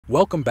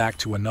Welcome back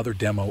to another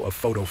demo of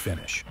Photo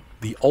Finish,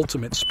 the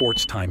ultimate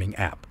sports timing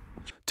app.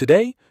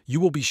 Today, you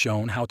will be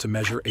shown how to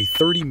measure a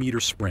 30-meter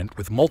sprint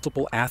with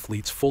multiple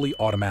athletes fully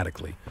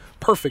automatically,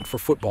 perfect for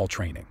football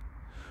training.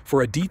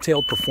 For a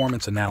detailed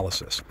performance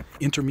analysis,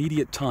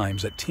 intermediate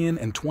times at 10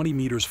 and 20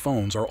 meters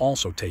phones are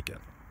also taken.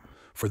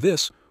 For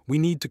this, we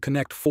need to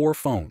connect 4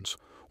 phones,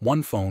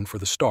 1 phone for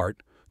the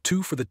start,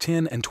 2 for the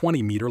 10 and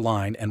 20 meter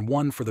line, and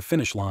 1 for the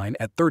finish line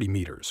at 30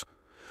 meters.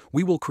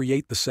 We will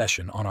create the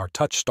session on our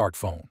touch start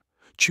phone.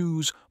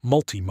 Choose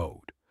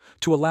multi-mode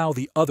to allow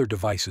the other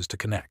devices to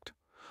connect.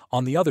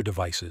 On the other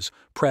devices,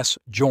 press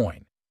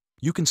Join.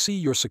 You can see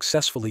your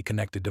successfully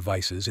connected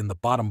devices in the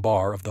bottom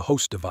bar of the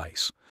host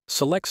device.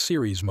 Select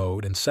Series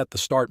Mode and set the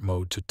Start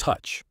Mode to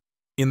Touch.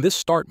 In this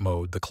Start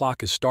Mode, the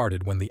clock is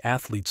started when the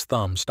athlete's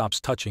thumb stops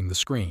touching the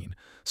screen,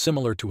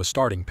 similar to a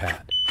starting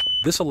pad.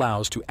 This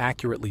allows to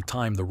accurately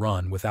time the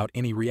run without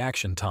any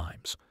reaction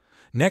times.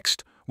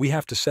 Next, we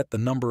have to set the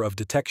number of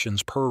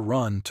detections per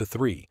run to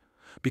 3,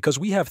 because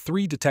we have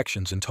 3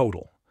 detections in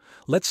total.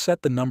 Let's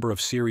set the number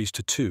of series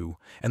to 2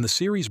 and the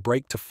series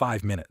break to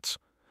 5 minutes.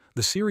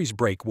 The series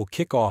break will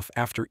kick off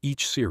after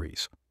each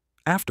series.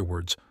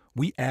 Afterwards,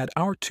 we add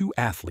our 2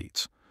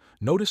 athletes.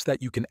 Notice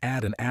that you can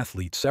add an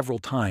athlete several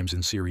times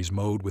in series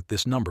mode with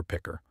this number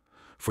picker.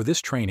 For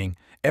this training,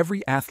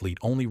 every athlete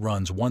only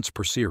runs once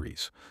per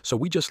series, so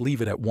we just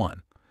leave it at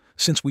 1.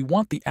 Since we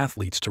want the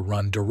athletes to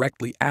run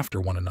directly after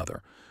one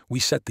another, we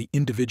set the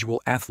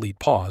individual athlete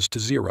pause to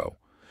 0.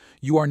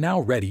 You are now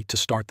ready to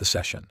start the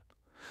session.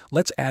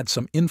 Let's add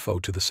some info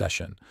to the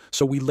session,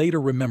 so we later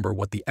remember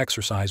what the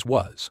exercise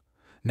was.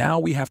 Now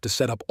we have to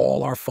set up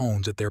all our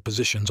phones at their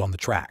positions on the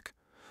track.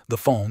 The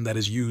phone that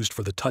is used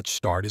for the touch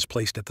start is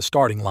placed at the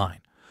starting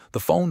line. The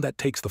phone that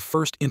takes the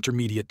first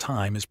intermediate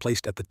time is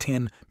placed at the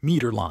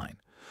 10-meter line.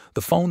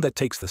 The phone that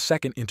takes the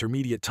second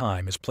intermediate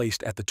time is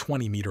placed at the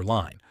 20-meter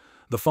line.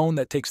 The phone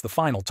that takes the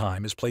final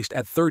time is placed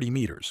at 30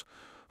 meters.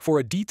 For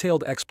a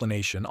detailed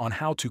explanation on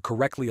how to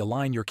correctly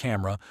align your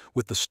camera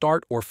with the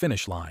start or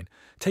finish line,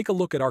 take a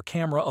look at our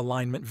camera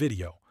alignment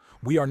video.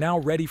 We are now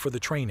ready for the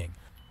training.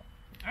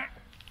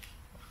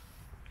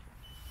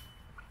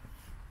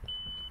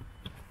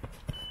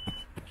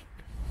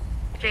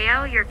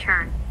 JL, your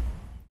turn.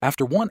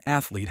 After one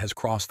athlete has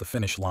crossed the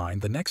finish line,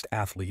 the next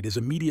athlete is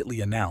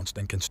immediately announced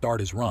and can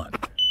start his run.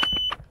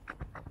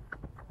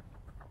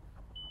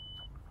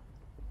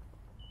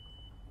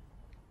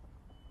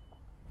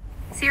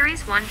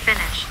 Series 1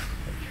 finish.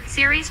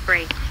 Series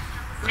break.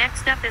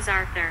 Next up is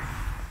Arthur.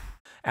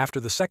 After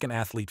the second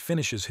athlete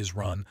finishes his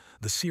run,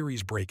 the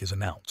series break is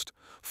announced.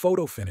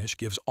 Photo Finish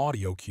gives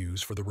audio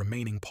cues for the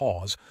remaining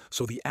pause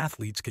so the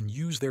athletes can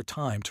use their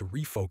time to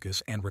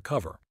refocus and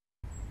recover.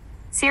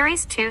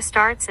 Series 2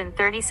 starts in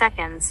 30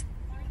 seconds.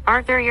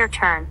 Arthur, your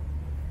turn.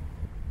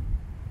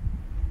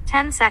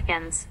 10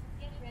 seconds.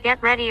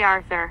 Get ready,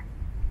 Arthur.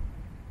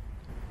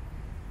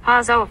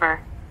 Pause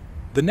over.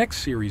 The next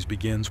series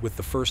begins with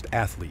the first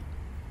athlete.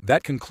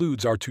 That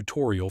concludes our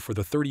tutorial for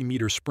the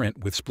 30-meter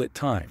sprint with split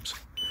times.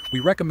 We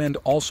recommend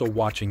also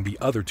watching the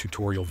other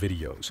tutorial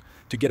videos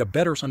to get a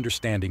better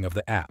understanding of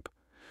the app.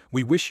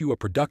 We wish you a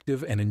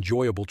productive and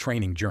enjoyable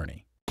training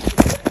journey.